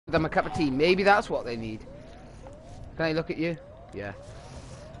them a cup of tea. Maybe that's what they need. Can I look at you? Yeah.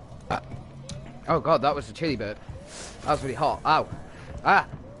 Oh god, that was a chili burp. That was really hot. Ow. Ah!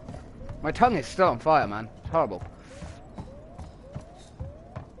 My tongue is still on fire, man. It's horrible.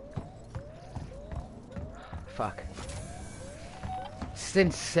 Fuck. It's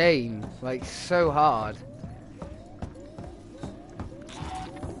insane. Like, so hard.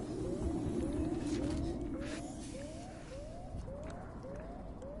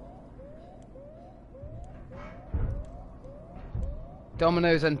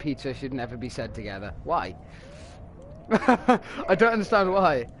 Domino's and pizza should never be said together. Why? I don't understand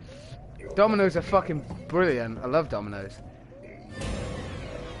why. Domino's are fucking brilliant. I love Domino's.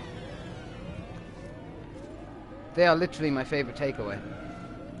 They are literally my favourite takeaway.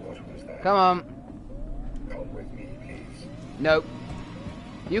 Come on. Come with me, please. Nope.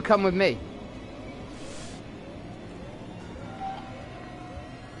 You come with me.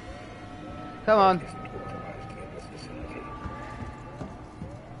 Come on.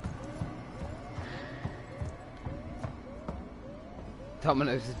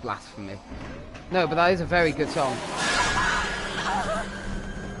 Domino's is blasphemy. No, but that is a very good song.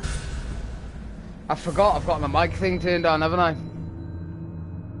 I forgot I've got my mic thing turned on, haven't I?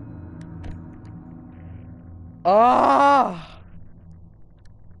 Ah!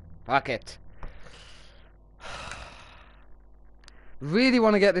 Fuck it. Really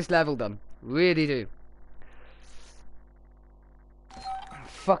want to get this level done. Really do.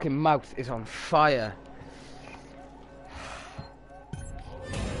 Fucking mouth is on fire.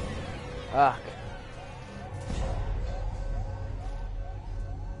 Fuck.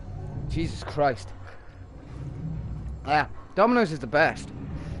 Jesus Christ. Yeah, Domino's is the best.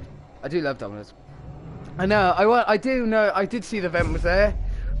 I do love Domino's. I know, I do know, I did see the vent was there,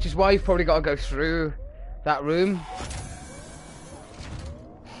 which is why you've probably got to go through that room.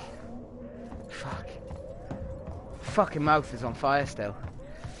 Fuck. Fucking mouth is on fire still.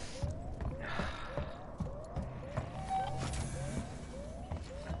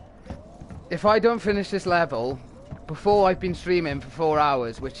 If I don't finish this level before I've been streaming for 4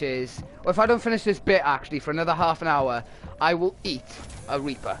 hours, which is, or if I don't finish this bit actually for another half an hour, I will eat a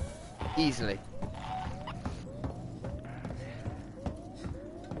Reaper easily.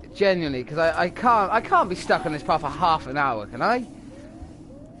 Genuinely, because I can't be stuck on this path for half an hour, can I?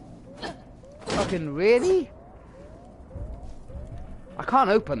 Fucking really? I can't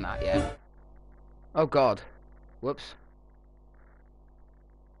open that yet. Oh god. Whoops.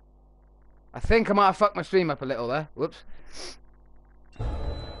 I think I might have fucked my stream up a little there. Whoops.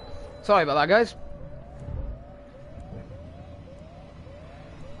 Sorry about that, guys.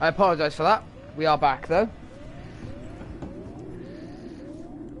 I apologise for that. We are back, though.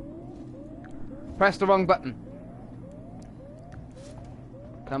 Press the wrong button.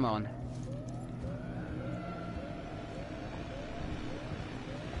 Come on.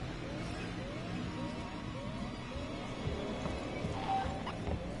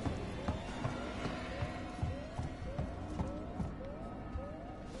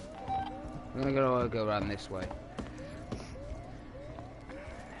 I'm gonna go around this way.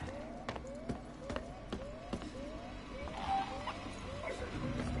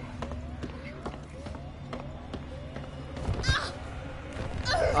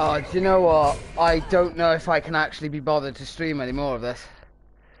 Oh, do you know what? I don't know if I can actually be bothered to stream any more of this.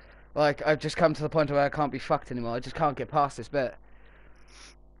 Like, I've just come to the point where I can't be fucked anymore. I just can't get past this bit.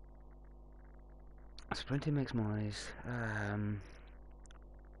 Sprinting makes noise.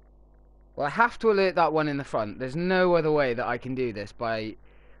 Well, I have to alert that one in the front. There's no other way that I can do this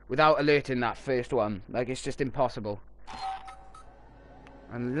without alerting that first one. Like, it's just impossible.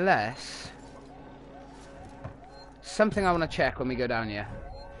 Unless... something I want to check when we go down here.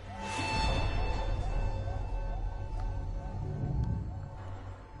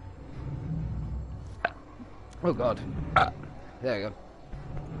 Oh god. There we go.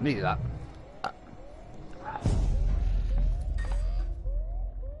 Needed that.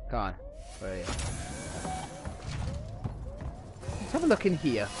 Come on. Where are you? Let's have a look in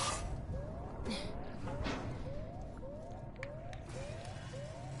here.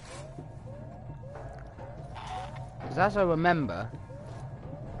 Because as I remember,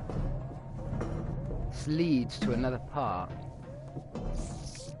 this leads to another part.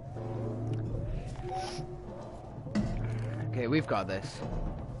 Okay, we've got this.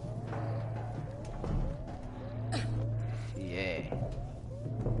 Yeah.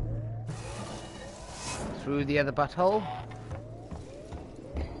 Through the other butthole.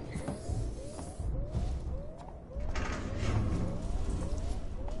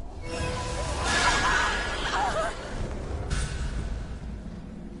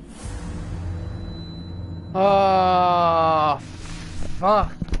 Oh,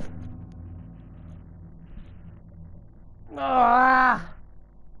 fuck. Ah.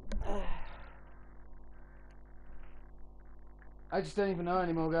 I just don't even know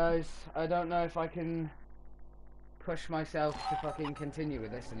anymore, guys. I don't know if I can push myself to fucking continue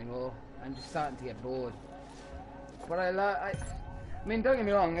with this anymore. I'm just starting to get bored. But I mean, don't get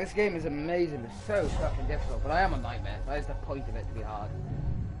me wrong, this game is amazing. It's so fucking difficult, but I am a nightmare. That is the point of it, to be hard.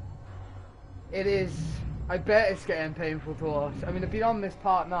 It is. I bet it's getting painful to watch. I mean, I've been on this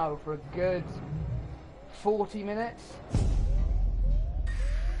part now for a good 40 minutes.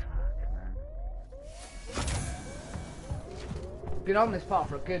 Been on this part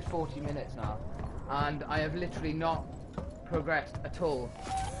for a good 40 minutes now, and I have literally not progressed at all.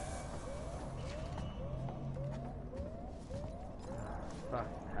 Fucking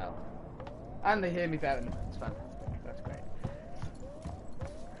hell. And they hear me better. It's fantastic. That's great.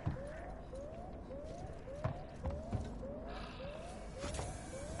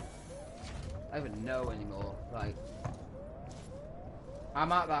 I don't even know anymore. Like,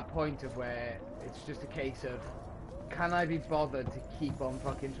 I'm at that point of where it's just a case of, can I be bothered to keep on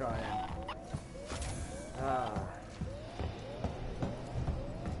fucking trying?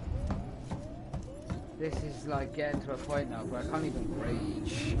 This is like getting to a point now where I can't even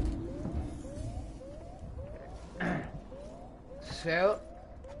rage. So,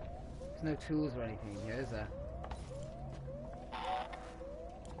 there's no tools or anything here, is there?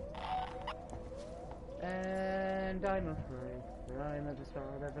 And I'm afraid that I'm at the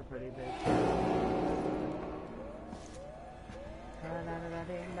start of a pretty big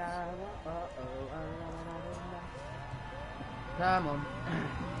come on.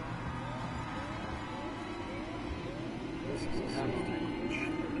 This is a safety.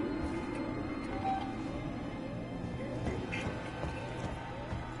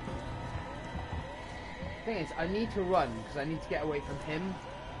 Thing is, I need to run because I need to get away from him.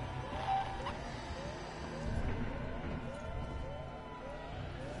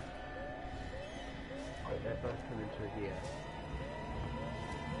 Wait, they're both coming through here.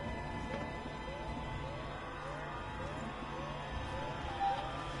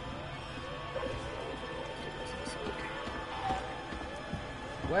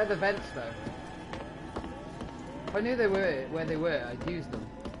 Where are the vents though? If I knew they were where they were, I'd use them.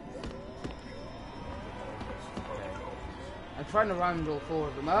 I'm trying to round all four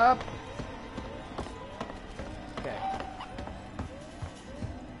of them up. Okay.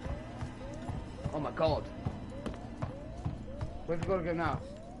 Oh my god. Where have we got to go now?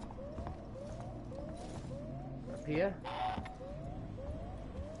 Up here?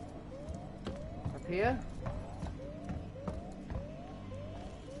 Up here?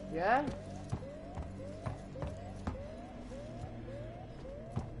 Yeah?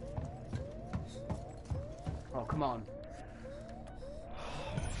 Oh, come on.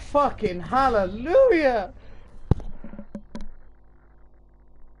 Fucking hallelujah!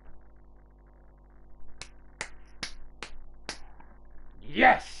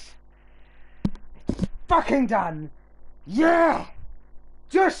 Yes! It's fucking done! Yeah!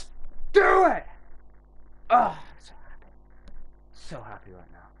 Just do it! Oh, I'm so happy. So happy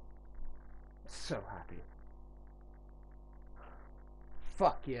right now. So happy.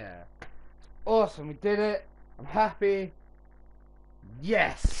 Fuck yeah. Awesome, we did it. I'm happy.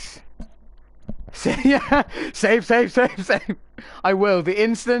 Yes! Yeah, save. I will. The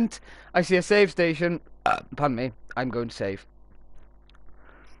instant I see a save station, pardon me, I'm going to save.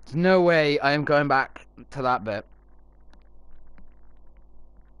 There's no way I am going back to that bit.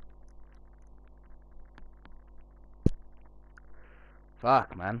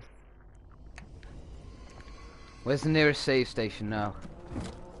 Fuck, man. Where's the nearest save station now?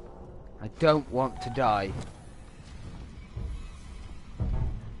 I don't want to die.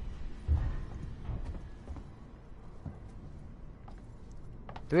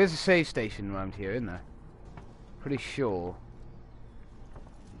 There is a save station around here, isn't there? Pretty sure.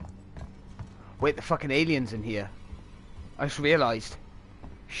 Wait, the fucking alien's in here. I just realised.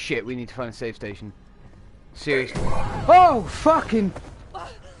 Shit, we need to find a save station. Seriously. Oh, fucking...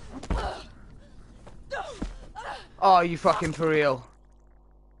 Oh, you fucking for real.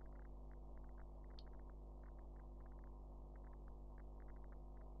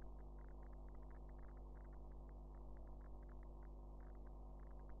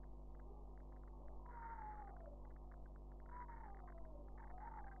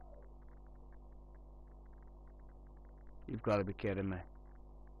 You've got to be kidding me.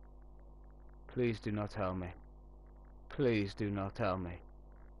 Please do not tell me. Please do not tell me.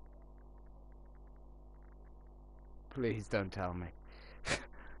 Please don't tell me.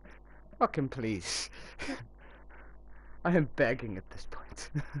 Fucking please. I am begging at this point.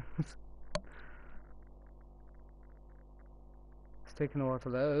 It's taking a while to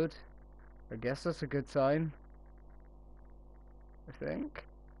load. I guess that's a good sign. I think.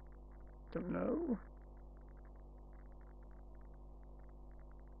 Don't know.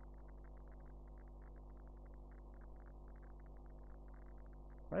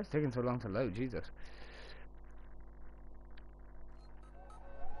 Why is it taking so long to load? Jesus.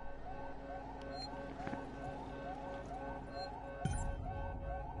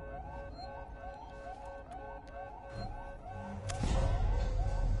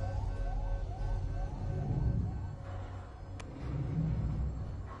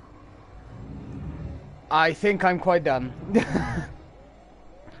 I think I'm quite done.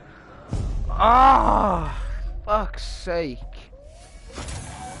 Ah, fuck's sake.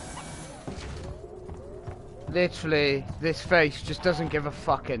 Literally, this face just doesn't give a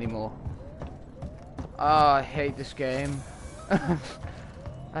fuck anymore. Ah, I hate this game.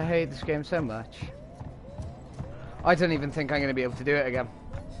 I hate this game so much. I don't even think I'm going to be able to do it again.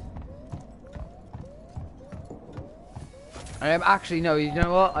 I am actually, no, you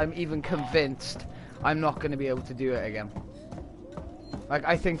know what? I'm even convinced I'm not going to be able to do it again. Like,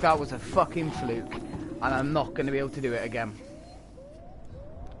 I think that was a fucking fluke, and I'm not going to be able to do it again.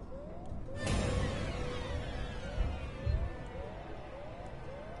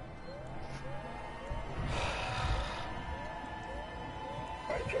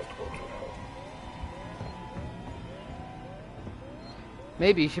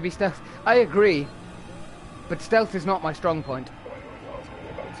 Maybe you should be stealth. I agree, but stealth is not my strong point.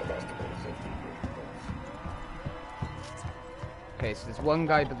 Okay, so there's one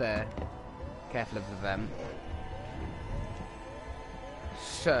guy over there. Careful of the vent.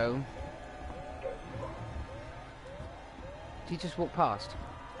 So... did he just walk past?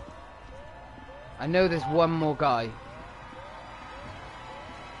 I know there's one more guy.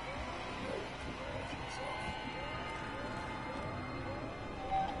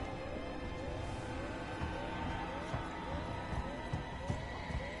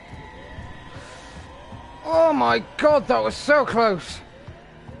 Oh my god, that was so close!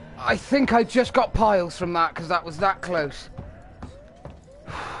 I think I just got piles from that, because that was that close.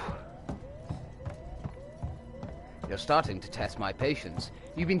 You're starting to test my patience.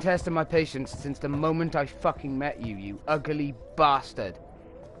 You've been testing my patience since the moment I fucking met you, you ugly bastard.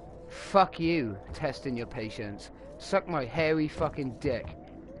 Fuck you, testing your patience. Suck my hairy fucking dick.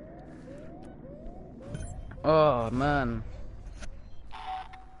 Oh, man.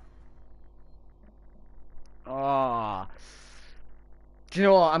 Ah, oh. Do you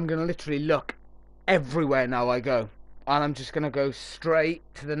know what? I'm gonna literally look everywhere now I go, and I'm just gonna go straight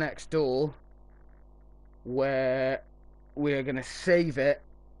to the next door, where we're gonna save it,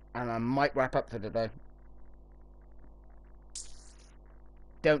 and I might wrap up for the day.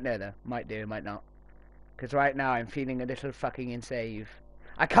 Don't know though. Might do, might not. Because right now I'm feeling a little fucking insane.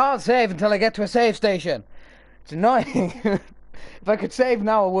 I can't save until I get to a save station. It's annoying. If I could save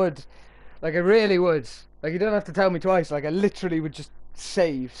now, I would. Like, I really would. Like, you don't have to tell me twice. Like, I literally would just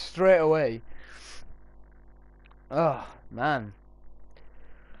save straight away. Oh, man.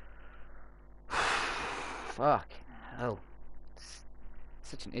 Fuck. Hell.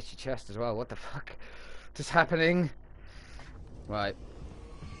 Such an itchy chest as well. What the fuck? Just happening? Right.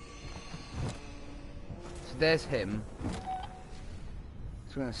 So there's him.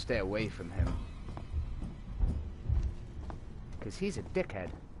 So we're gonna stay away from him. Because he's a dickhead.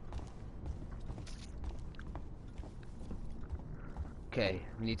 Okay,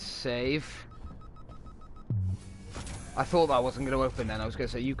 we need to save. I thought that wasn't going to open then. I was going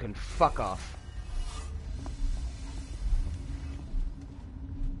to say, you can fuck off.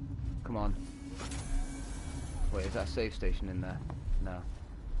 Come on. Wait, is that a save station in there? No.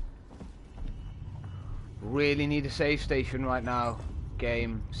 Really need a save station right now.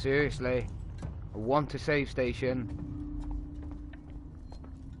 Game. Seriously. I want a save station.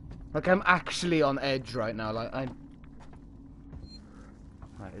 Like, I'm actually on edge right now. Like, I'm...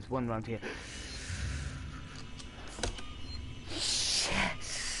 Right, there's one round here.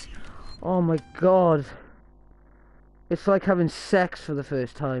 Yes! Oh my god. It's like having sex for the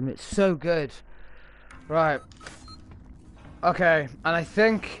first time. It's so good. Right. Okay, and I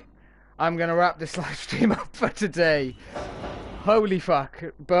think I'm gonna wrap this live stream up for today. Holy fuck.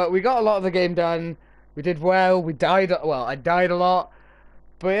 But we got a lot of the game done. We did well. We died, well, I died a lot.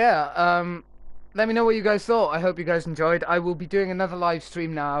 But yeah, let me know what you guys thought. I hope you guys enjoyed. I will be doing another live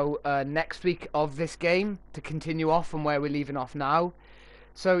stream now next week of this game to continue off from where we're leaving off now.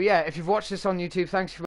 So yeah, if you've watched this on YouTube, thanks for